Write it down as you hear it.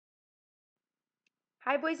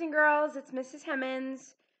Hi, boys and girls. It's Mrs.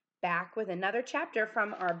 Hemmons back with another chapter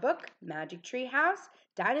from our book, Magic Tree House,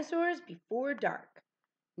 Dinosaurs Before Dark.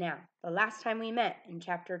 Now, the last time we met in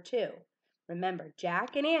chapter 2, remember,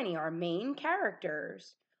 Jack and Annie, our main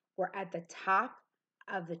characters, were at the top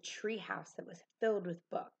of the tree house that was filled with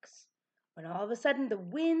books. When all of a sudden the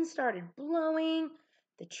wind started blowing,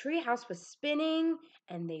 the tree house was spinning,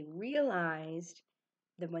 and they realized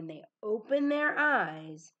that when they opened their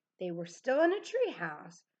eyes, they were still in a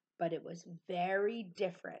treehouse, but it was very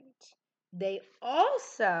different. They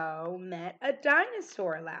also met a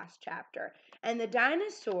dinosaur last chapter, and the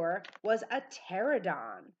dinosaur was a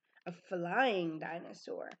pterodon, a flying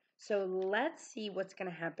dinosaur. So let's see what's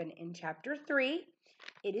going to happen in chapter 3.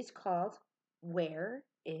 It is called Where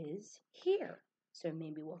is Here? So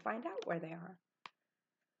maybe we'll find out where they are.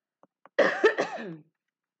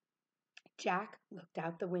 Jack looked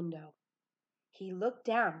out the window. He looked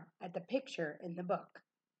down at the picture in the book.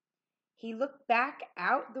 He looked back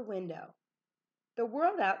out the window. The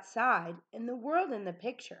world outside and the world in the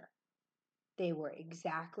picture, they were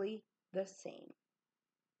exactly the same.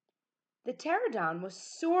 The pterodon was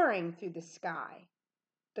soaring through the sky.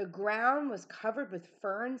 The ground was covered with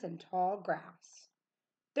ferns and tall grass.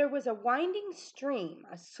 There was a winding stream,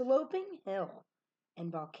 a sloping hill,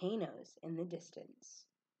 and volcanoes in the distance.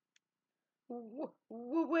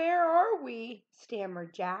 Where are we?"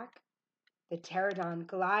 stammered Jack. The pterodon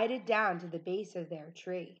glided down to the base of their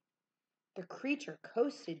tree. The creature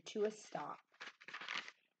coasted to a stop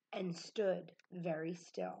and stood very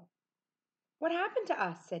still. "What happened to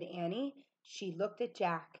us?" said Annie. She looked at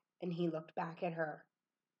Jack, and he looked back at her.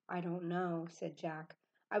 "I don't know," said Jack.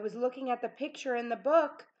 "I was looking at the picture in the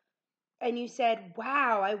book, and you said,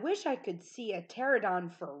 'Wow, I wish I could see a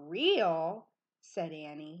pterodon for real,'" said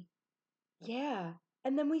Annie. "Yeah,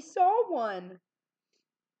 and then we saw one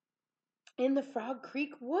in the Frog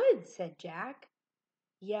Creek woods," said Jack.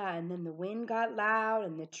 "Yeah, and then the wind got loud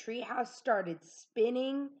and the treehouse started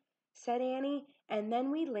spinning," said Annie. "And then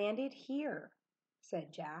we landed here,"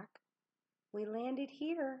 said Jack. "We landed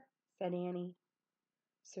here," said Annie.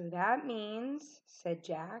 "So that means," said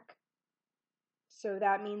Jack. "So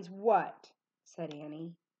that means what?" said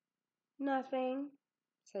Annie. "Nothing,"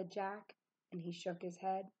 said Jack, and he shook his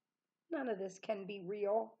head. "None of this can be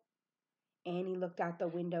real." Annie looked out the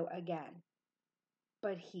window again.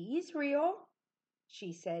 "But he's real,"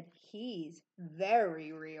 she said. "He's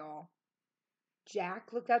very real."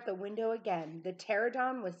 Jack looked out the window again. The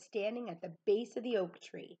pterodon was standing at the base of the oak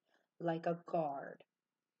tree, like a guard.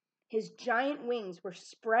 His giant wings were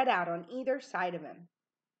spread out on either side of him.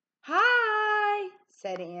 "Hi,"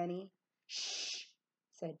 said Annie. "Shh,"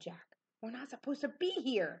 said Jack. "We're not supposed to be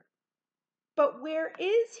here." "But where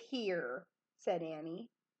is here?" said Annie.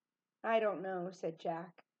 "I don't know," said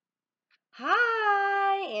Jack.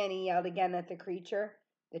 "Hi," Annie yelled again at the creature.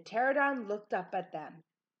 The pterodon looked up at them.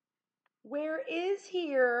 "Where is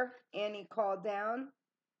here?" Annie called down.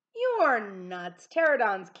 "You're nuts.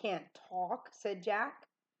 Pterodons can't talk," said Jack.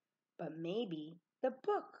 "But maybe the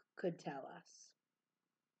book could tell us."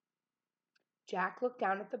 Jack looked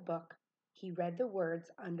down at the book. He read the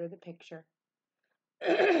words under the picture.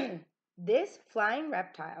 "This flying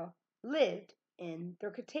reptile lived in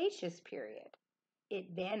the Cretaceous period.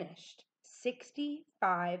 It vanished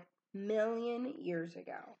 65 million years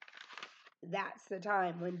ago. That's the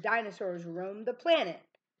time when dinosaurs roamed the planet.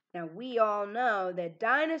 Now, we all know that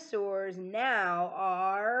dinosaurs now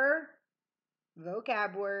are,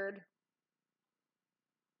 vocab word,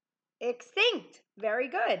 extinct. Very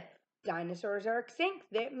good. Dinosaurs are extinct.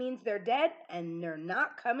 That means they're dead and they're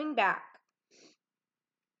not coming back.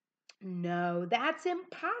 No, that's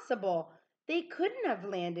impossible. They couldn't have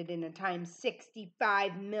landed in a time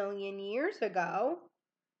 65 million years ago.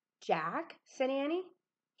 Jack, said Annie,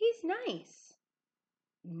 he's nice.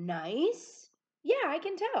 Nice? Yeah, I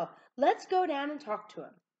can tell. Let's go down and talk to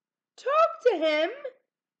him. Talk to him?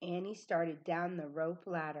 Annie started down the rope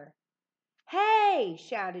ladder. Hey,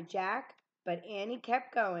 shouted Jack, but Annie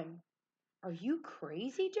kept going. Are you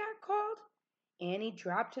crazy? Jack called. Annie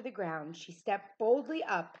dropped to the ground. She stepped boldly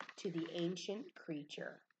up to the ancient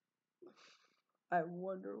creature. I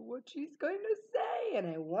wonder what she's going to say, and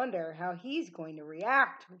I wonder how he's going to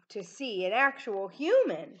react to see an actual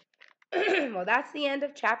human. Well, that's the end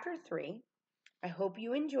of chapter 3. I hope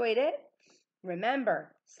you enjoyed it.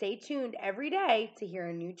 Remember, stay tuned every day to hear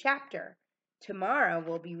a new chapter. Tomorrow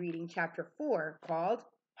we'll be reading chapter 4 called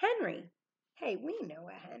Henry. Hey, we know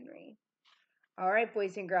a Henry. All right,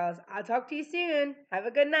 boys and girls, I'll talk to you soon. Have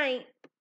a good night.